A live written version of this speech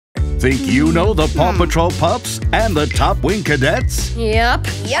Think you know the PAW Patrol pups and the Top Wing cadets? Yep.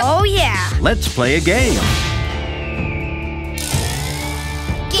 Oh, yeah. Let's play a game.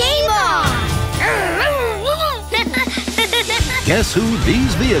 Game on! Guess who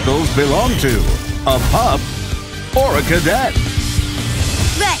these vehicles belong to? A pup or a cadet?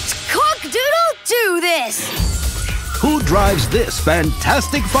 Let's cock-a-doodle-do-this! Who drives this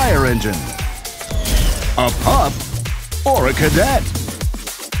fantastic fire engine? A pup or a cadet?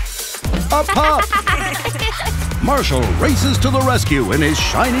 A pup! Marshall races to the rescue in his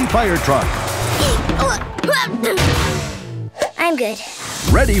shiny fire truck. I'm good.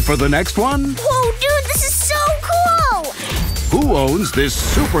 Ready for the next one? Whoa, dude, this is so cool! Who owns this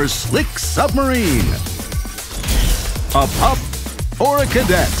super slick submarine? A pup or a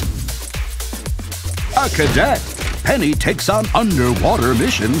cadet? A cadet. Penny takes on underwater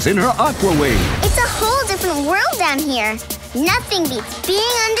missions in her aqua wing. It's a whole different world down here. Nothing beats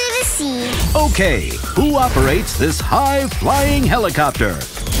being under the sea. Okay, who operates this high-flying helicopter?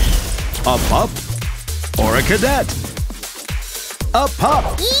 A pup or a cadet? A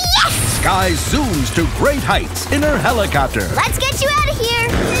pup. Yes! Skye zooms to great heights in her helicopter. Let's get you out of here.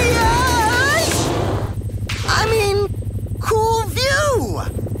 I mean, cool view.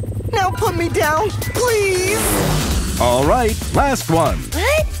 Now put me down, please. All right, last one.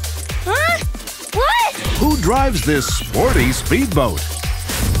 What? Huh? What? Who drives this sporty speedboat?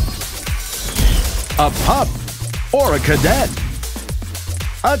 A pup or a cadet?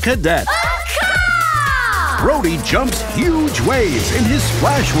 A cadet. Brody jumps huge waves in his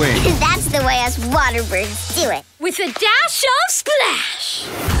splash wing. That's the way us water birds do it. With a dash of splash.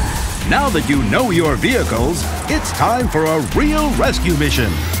 Now that you know your vehicles, it's time for a real rescue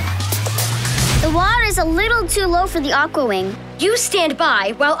mission. The water's a little too low for the aqua wing. You stand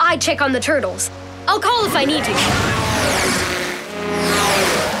by while I check on the turtles. I'll call if I need to.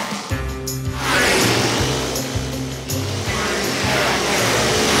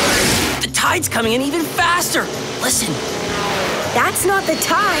 The tide's coming in even faster. Listen. That's not the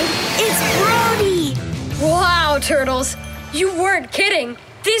tide. It's Brody. Wow, turtles. You weren't kidding.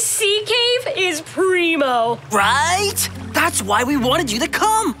 This sea cave is primo. Right? That's why we wanted you to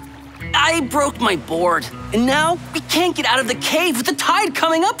come. I broke my board, and now we can't get out of the cave with the tide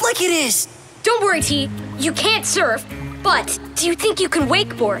coming up like it is. Don't worry, T. You can't surf, but do you think you can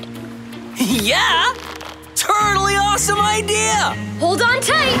wakeboard? Yeah! Totally awesome idea! Hold on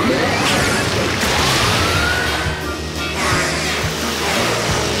tight.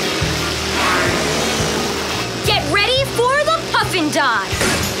 Get ready for the puffin dive.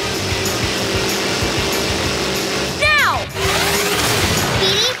 Now!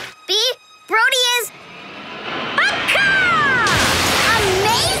 Brody is...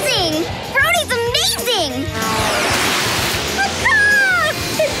 Amazing! Brody's amazing!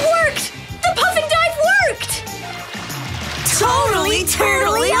 It worked! The puffin dive worked!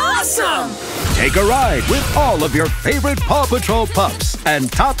 Totally awesome! Take a ride with all of your favorite PAW Patrol pups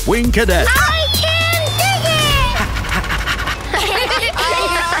and Top Wing cadets. I can dig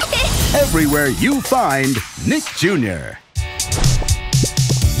it! Everywhere you find Nick Jr.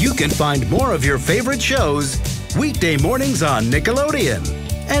 You can find more of your favorite shows weekday mornings on Nickelodeon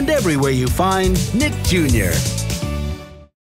and everywhere you find Nick Jr.